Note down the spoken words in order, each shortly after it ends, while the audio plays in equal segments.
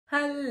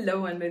Hello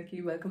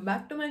Andarki, welcome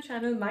back to my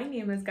channel. My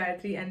name is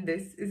Gayathri and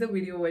this is a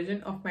video version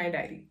of my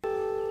diary.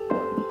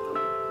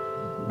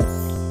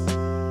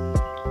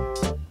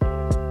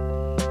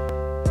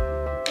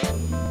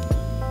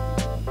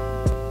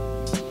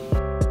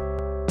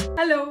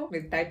 Hello!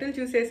 With title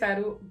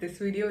chusesaru, this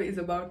video is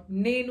about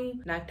Nenu,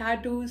 na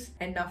tattoos,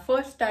 and na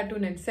first tattoo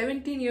నేను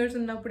 17 years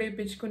ఉన్నప్పుడు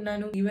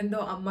వేయించుకున్నాను. Even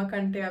though అమ్మ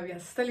కంటే అవి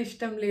అస్సలు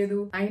ఇష్టం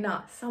లేదు, అయినా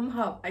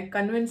somehow I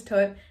convinced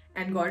her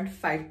and got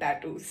 5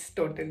 tattoos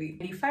totally.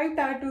 The 5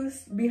 tattoos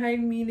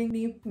behind meaning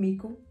ni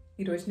meeku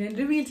ఈ రోజు నేను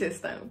రివీల్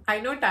చేస్తాను. ఐ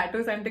నో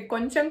టాటూస్ అంటే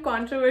కొంచెం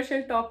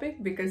కాంట్రవర్షియల్ టాపిక్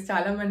బికాస్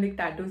చాలా మందికి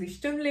టాటూస్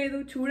ఇష్టం లేదు,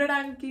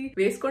 చూడడానికి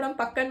వేసుకోవడం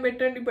పక్కన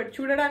పెట్టండి, బట్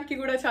చూడడానికి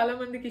కూడా చాలా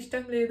మందికి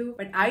ఇష్టం లేదు.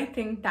 బట్ ఐ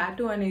థింక్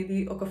టాటూ అనేది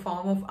ఒక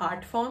form of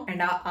art form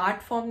and ఆ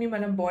ఆర్ట్ ఫార్మ్ ని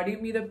మనం బాడీ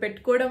మీద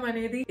పెట్టుకోవడం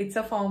అనేది it's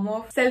a form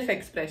of self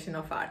expression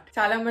of art.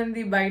 చాలా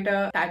మంది బయట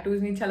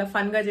టాటూస్ ని చాలా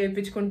ఫన్ గా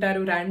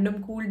చేయించుకుంటారు,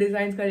 ర్యాండమ్ కూల్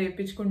డిజైన్స్ గా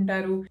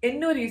చేయించుకుంటారు,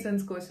 ఎన్నో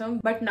రీజన్స్ కోసం.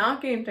 బట్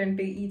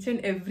నాకేంటంటే ఈచ్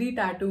అండ్ ఎవ్రీ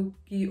టాటూ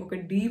కి ఒక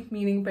డీప్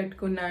మీనింగ్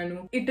పెట్టుకున్నాను.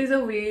 It is a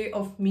way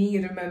of me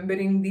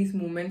remembering these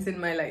moments in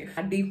my life.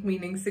 A deep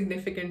meaning,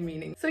 significant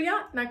meaning. So yeah,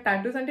 నాకు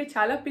tattoos అంటే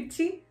చాలా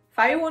పిచ్చి.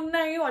 5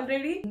 ఉన్నాయి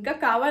ఆల్రెడీ, ఇంకా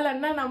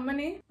కావాలన్నా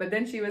నమ్మని. But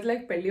then she was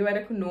like పెళ్లి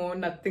వరకు నో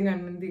నథింగ్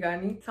అన్నది.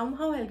 కానీ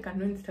somehow I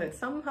convinced her.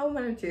 somehow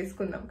మనం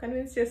చేసుకుందాం,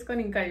 కన్విన్స్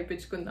చేసుకొని ఇంకా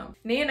వేయించుకుందాం.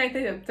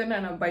 నేనైతే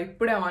చెప్తున్నాను అబ్బా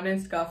ఇప్పుడే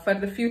ఆనెస్ట్ గా,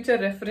 for the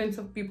future reference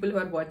of people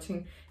who are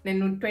watching.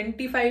 నేను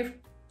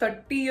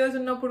 25-30 years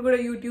ఉన్నప్పుడు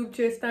కూడా యూట్యూబ్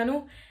చేస్తాను.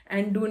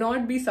 And do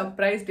not be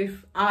surprised if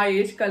ఆ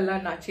ఏజ్ కల్లా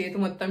నా చేతి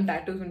మొత్తం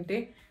టాటూస్ ఉంటే.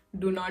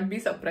 Do not be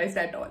surprised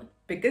at all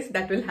because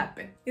that will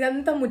happen.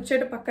 ఇదంతా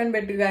ముచ్చట పక్కన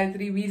పెట్టి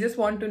Gayatri, we just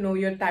want to know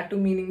your tattoo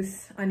meanings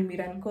అని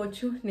మీరు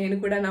అనుకోవచ్చు. నేను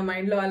కూడా నా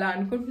మైండ్ లో అలా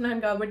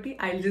అనుకుంటున్నాను కాబట్టి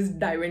I just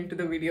dive in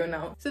to the video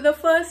now. So the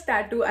first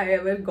tattoo I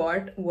ever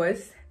got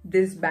was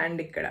this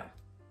band ఇక్కడ.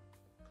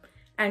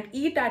 అండ్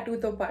ఈ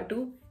టాటూతో పాటు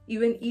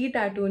ఈవెన్ ఈ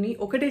టాటూని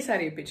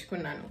ఒకటేసారి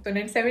వేయించుకున్నాను. సో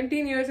నేను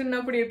 17 years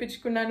ఉన్నప్పుడు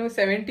వేయించుకున్నాను.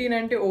 17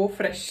 అంటే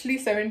ఫ్రెష్లీ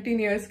 17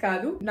 years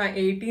కాదు, నా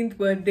 18th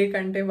బర్త్డే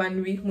కంటే 1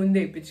 week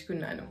ముందే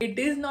వేయించుకున్నాను.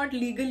 It is not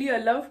legally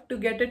allowed to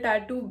get a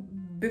tattoo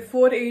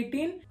before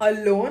 18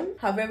 alone.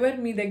 However,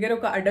 మీ దగ్గర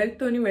ఒక అడల్ట్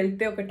తోని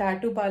వెళ్తే ఒక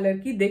టాటూ పార్లర్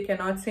కి they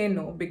cannot say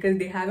no because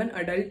they have an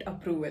adult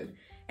approval.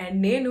 And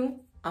నేను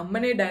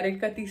అమ్మనే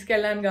డైరెక్ట్ గా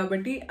తీసుకెళ్ళాను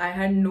కాబట్టి I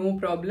had no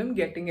problem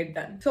getting it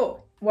done. So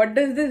what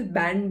does this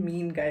band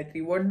mean,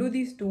 Gayathri? What do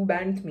these 2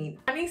 bands mean?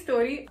 Funny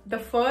story,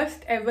 the first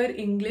ever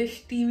English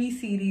TV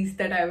series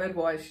that I ever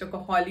watched, like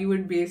a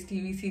Hollywood based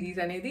TV series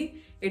anedi,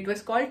 it was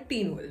called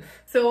Teen Wolf.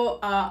 So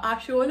ఆ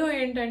షోలో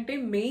ఏంటంటే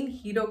main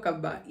hero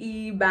కబ్బా ఈ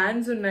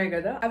bands ఉన్నాయి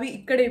కదా, అవి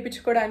ఇక్కడ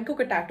వేయించుకోవడానికి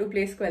ఒక tattoo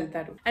place కి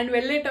వెళ్తారు. అండ్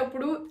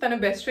వెళ్ళేటప్పుడు తన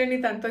బెస్ట్ ఫ్రెండ్ ని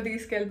తనతో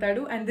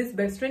తీసుకెళ్తాడు. And this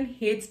best friend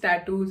hates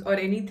tattoos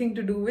or anything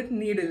to do with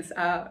needles,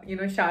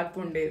 sharp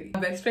ఉండేవి.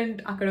 బెస్ట్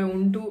ఫ్రెండ్ అక్కడ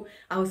ఉంటూ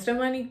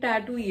అవసరమా నీకు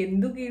టాటూ,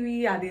 ఎందుకు ఇవి,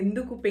 అది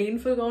ఎందుకు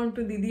పెయిన్ఫుల్ గా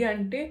ఉంటుంది ఇది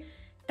అంటే,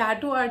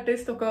 టాటూ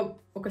ఆర్టిస్ట్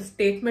ఒక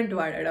స్టేట్మెంట్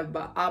వాడాడు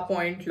అబ్బా ఆ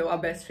పాయింట్ లో ఆ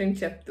బెస్ట్ ఫ్రెండ్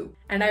చెప్తూ.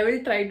 And I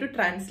will try to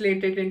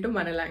translate it in to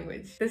మన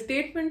language. The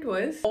statement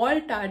was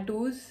all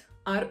tattoos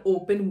are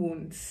open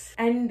wounds.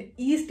 And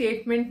ఈ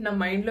స్టేట్మెంట్ నా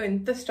మైండ్ లో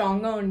ఎంత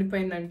స్ట్రాంగ్ గా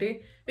ఉండిపోయిందంటే,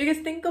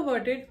 because think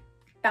about it,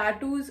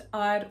 tattoos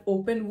are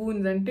open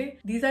wounds అంటే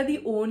these are the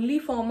only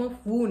form of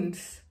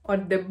wounds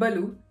are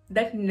దెబ్బలు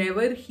that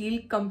never heal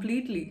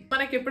completely.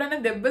 మనకి ఎప్పుడైనా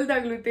దెబ్బలు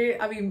తగిలితే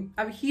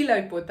అవి హీల్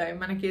అయిపోతాయి,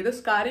 మనకి ఏదో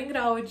స్కారింగ్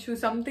రావచ్చు,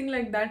 something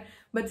like that.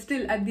 But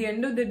still at the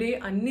end of the day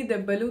అన్ని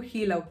దెబ్బలు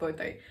హీల్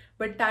అయిపోతాయి.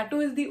 But tattoo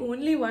is the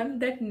only one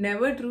that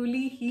never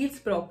truly heels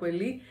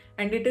properly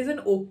and it is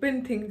an open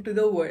thing to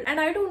the world.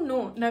 And I don't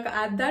know, నాకు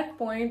at that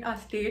point ఆ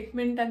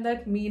statement and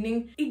that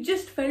meaning it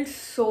just felt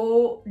so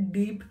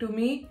deep to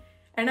me.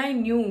 And I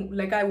knew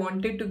like I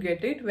wanted to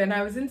get it when I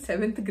was in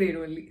 7th grade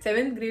only.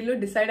 7th grade lo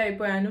decide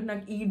అయిపోయాను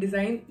నాకు ఈ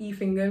design ఈ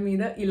finger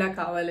మీద ఇలా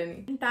కావాలని.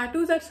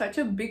 Tattoos are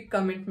such a big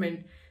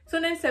commitment. So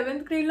నేను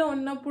 7th grade లో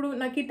ఉన్నప్పుడు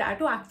నాకు ఈ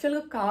టాటూ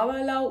యాక్చువల్గా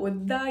కావాలా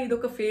వద్దా,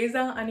 ఇదొక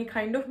ఫేజా అని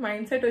కైండ్ ఆఫ్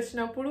మైండ్ సెట్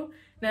వచ్చినప్పుడు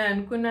నేను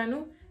అనుకున్నాను,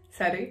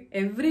 సరే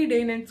ఎవ్రీ డే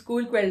నేను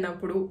స్కూల్కి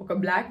వెళ్ళినప్పుడు ఒక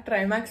బ్లాక్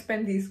ట్రైమాక్స్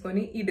పెన్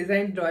తీసుకొని ఈ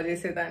డిజైన్ డ్రా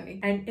చేసేదాన్ని.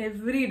 అండ్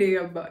ఎవ్రీ డే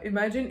అబ్బా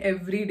ఇమాజిన్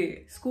ఎవ్రీ డే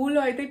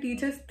స్కూల్లో అయితే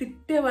టీచర్స్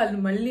తిట్టేవాళ్ళు,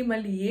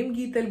 మళ్ళీ ఏం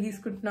గీతలు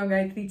గీసుకుంటున్నావు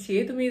గాయత్రి,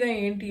 చేతి మీద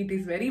ఏంటి, ఇట్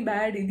ఈస్ వెరీ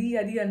బ్యాడ్ ఇది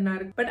అది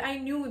అన్నారు. But I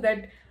knew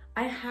that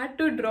I had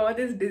to draw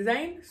this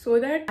design so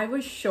that I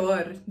was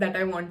sure that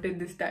I wanted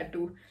this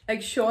tattoo.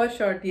 Like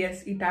sure, yes,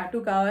 ఈ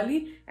tattoo కావాలి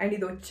అండ్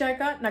ఇది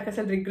వచ్చాక నాకు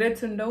అసలు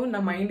రిగ్రెట్స్ ఉండవు, నా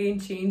మైండ్ ఏం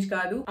చేంజ్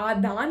కాదు. ఆ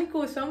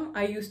దానికోసం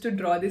I used to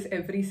draw this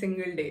every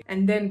single day.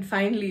 And then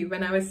finally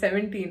when I was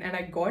 17 and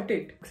I got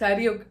it,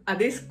 ఒకసారి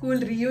అదే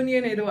స్కూల్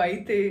రీయూనియన్ ఏదో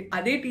అయితే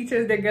అదే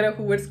టీచర్స్ దగ్గర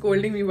who were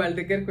scolding me వాళ్ళ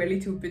దగ్గరకు వెళ్ళి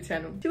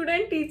చూపించాను.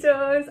 చూడండి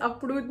టీచర్స్,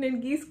 అప్పుడు నేను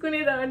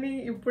గీసుకునేదాన్ని,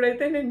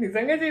 ఇప్పుడైతే నేను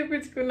నిజంగా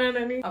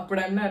చేయించుకున్నానని.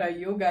 అప్పుడు అన్నారు,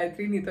 అయ్యో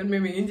గాయత్రి నీతో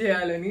మేము ఏం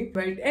చేయాలని.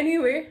 But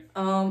anyway,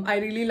 I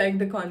really like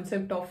the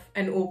concept of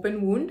an open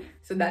wound.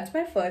 So that's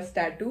my first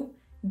tattoo.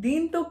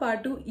 దీంతో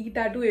పాటు ఈ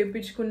టాటూ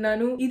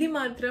వేయించుకున్నాను. ఇది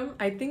మాత్రం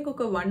ఐ థింక్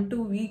ఒక 1-2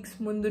 వీక్స్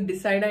ముందు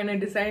డిసైడ్ అయిన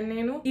డిజైన్.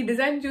 నేను ఈ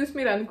డిజైన్ చూసి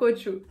మీరు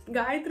అనుకోవచ్చు,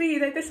 గాయత్రి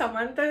ఇదైతే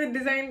సమంత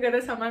డిజైన్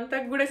కదా,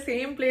 సమంతకు కూడా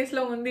సేమ్ ప్లేస్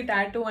లో ఉంది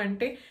టాటూ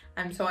అంటే.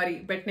 ఐఎమ్ సారీ,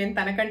 బట్ నేను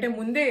తనకంటే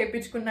ముందే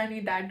వేయించుకున్నాను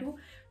ఈ tattoo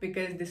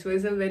because this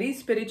was a very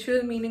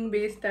spiritual meaning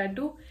based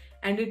tattoo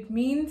and it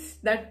means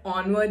that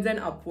onwards and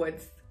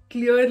upwards,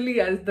 clearly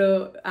as the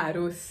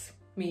arrows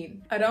mean.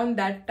 Around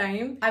that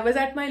time I was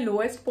at my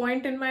lowest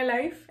point in my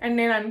life and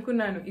nenu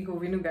anukunnanu igo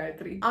vinu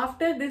Gayathri,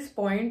 after this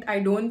point I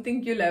don't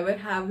think you'll ever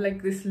have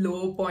like this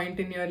low point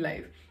in your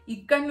life.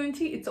 Ikkad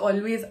nunchi it's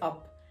always up,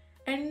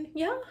 and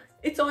yeah,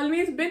 it's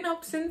always been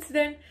up since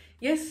then.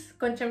 Yes,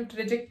 koncham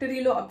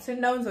trajectory lo ups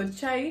and downs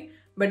vachayi,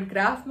 but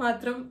graph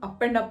matram up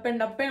and up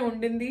and up e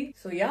undindi.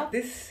 So yeah,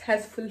 this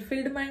has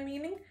fulfilled my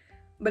meaning.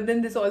 But then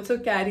this also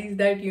carries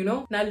that, you know,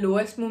 na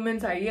lowest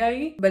moments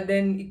ayyayi, but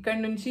then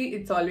ikkad nunchi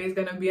it's always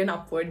gonna be an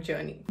upward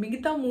journey.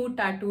 Migita 3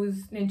 tattoos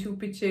నేను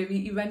చూపించేవి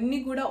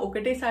ఇవన్నీ కూడా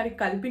ఒకటేసారి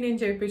కలిపి నేను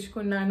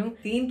చేయించుకున్నాను.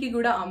 దీనికి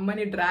కూడా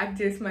అమ్మని డ్రాగ్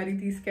చేసి మరీ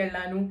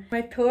తీసుకెళ్ళాను.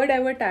 My third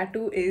ever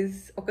tattoo is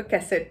ఒక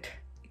కెసెట్.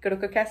 ఇక్కడ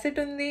ఒక క్యాసెట్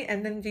ఉంది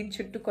అండ్ దెన్ దీని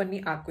చుట్టూ కొన్ని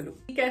ఆకులు.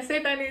 ఈ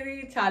క్యాసెట్ అనేది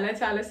చాలా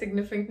చాలా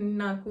సిగ్నిఫికెంట్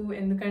నాకు,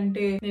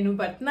 ఎందుకంటే నేను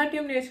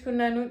భరతనాట్యం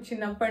నేర్చుకున్నాను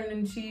చిన్నప్పటి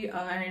నుంచి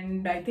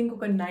అండ్ ఐ థింక్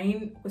ఒక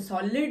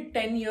సాలిడ్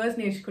 10 years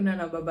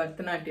నేర్చుకున్నాను అబ్బా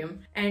భరతనాట్యం.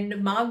 అండ్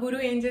మా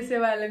గురువు ఏం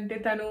చేసేవాళ్ళంటే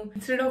తను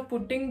instead of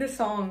putting the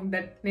song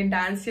that నేను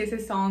డాన్స్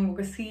చేసే సాంగ్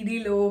ఒక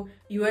సీడీలో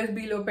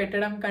యూఎస్బీలో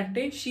పెట్టడం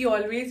కంటే she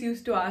always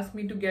use to ask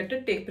me to get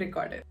a tape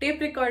recorder. Tape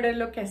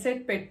రికార్డర్లో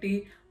cassette పెట్టి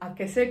ఆ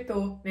కెసెట్తో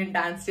నేను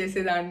డాన్స్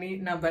చేసేదాన్ని,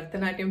 నా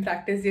భరతనాట్యం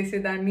ప్రాక్టీస్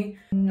చేసేదాన్ని.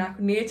 నాకు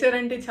నేచర్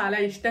అంటే చాలా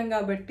ఇష్టం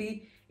కాబట్టి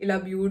ఇలా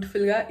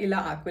బ్యూటిఫుల్గా ఇలా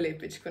ఆకులు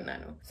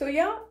వేయించుకున్నాను. సో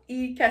యా, ఈ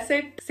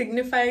cassette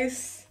signifies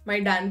my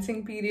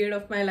dancing period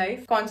of my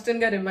life.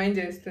 Constant గా రిమైండ్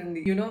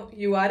చేస్తుంది, you know,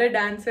 you are a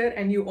dancer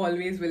and you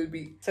always will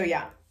be. So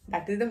yeah,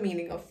 that is the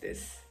meaning of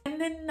this. And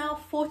then నా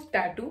fourth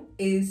tattoo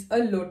is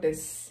a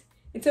lotus.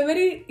 It's a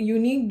very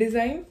unique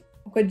design,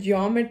 ఒక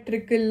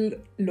geometrical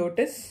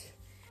lotus.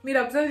 మీరు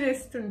observe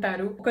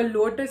చేస్తుంటారు, ఒక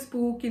lotus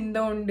పువ్వు కింద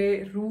ఉండే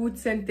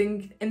roots and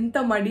things ఎంత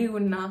మడి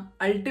ఉన్నా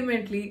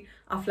అల్టిమేట్లీ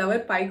ఆ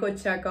ఫ్లవర్ పైకి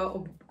వచ్చాక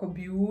ఒక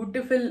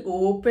బ్యూటిఫుల్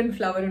ఓపెన్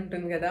ఫ్లవర్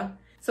ఉంటుంది కదా.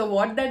 So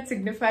what that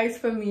signifies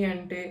for me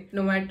అంటే,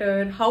 no matter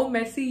how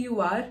messy you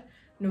are,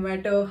 no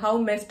matter how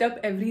messed up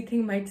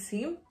everything might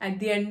seem, at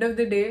the end of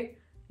the day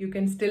you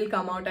can still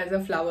come out as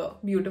a flower,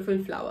 beautiful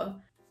flower.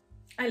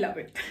 I love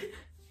it.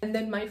 And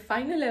then my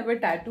final ever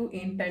tattoo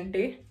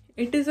ఏంటంటే,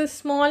 it is a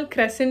small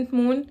crescent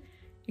moon.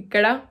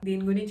 ఇక్కడ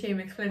దీని గురించి ఏం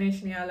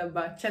explanation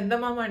ఇవ్వాలబ్బా,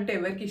 చందమామ అంటే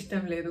ఎవరికి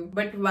ఇష్టం లేదు,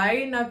 but why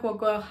నాకు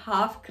ఒక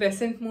హాఫ్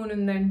క్రెసెంట్ మూన్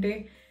ఉందంటే,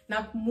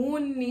 నాకు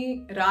మూన్ ని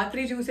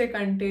రాత్రి చూసే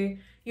కంటే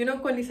యూనో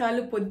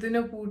కొన్నిసార్లు పొద్దున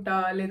పూట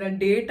లేదా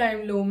డే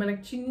టైంలో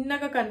మనకు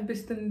చిన్నగా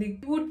కనిపిస్తుంది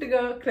క్యూట్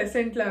గా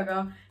క్రెసెంట్ లాగా,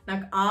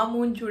 నాకు ఆ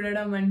మూన్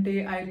చూడడం అంటే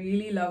I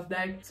really love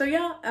that. So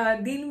yeah,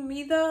 దీని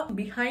మీద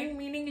బిహైండ్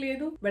మీనింగ్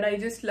లేదు, but I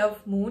just love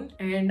moon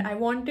and I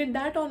wanted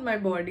that on my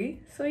body.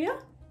 So yeah,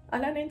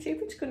 అలా నేను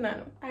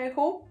చేయించుకున్నాను. I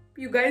hope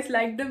you guys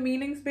like the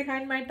meanings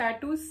behind my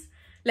tattoos.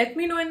 Let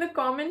me know in the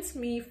comments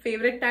me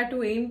favorite tattoo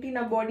ఏంటి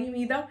నా body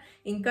మీద.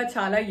 ఇంకా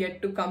చాలా yet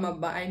to come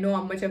అబ్బా. I know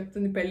అమ్మ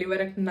చెప్తుంది పెళ్లి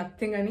వరకు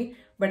నథింగ్ అని,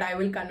 but I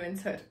will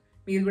convince her.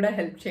 మీరు కూడా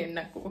హెల్ప్ చేయండి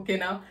నాకు,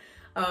 ఓకేనా?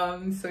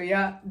 So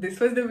yeah, this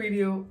was the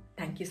video.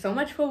 Thank you so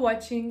much for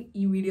watching.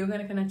 ఈ వీడియో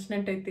కనుక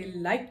నచ్చినట్టయితే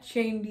లైక్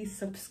చేయండి,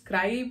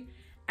 subscribe,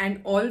 and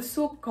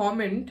also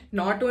comment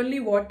not only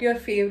what your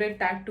favorite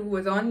tattoo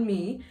was on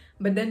me,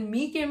 but then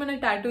meek emana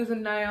tattoos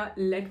unnaya,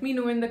 let me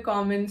know in the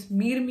comments.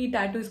 Meer mee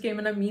tattoos ki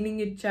emana meaning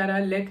ichara,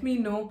 let me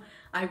know.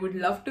 I would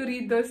love to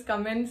read those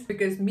comments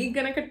because meek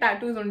ganaka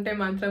tattoos unte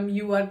matram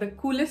you are the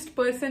coolest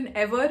person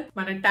ever.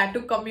 Mana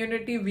tattoo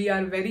community, we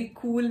are very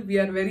cool, we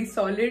are very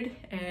solid,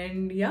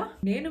 and yeah,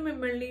 nenu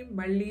mimmalni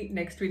malli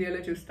next video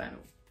lo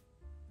chustanu.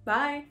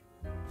 Bye.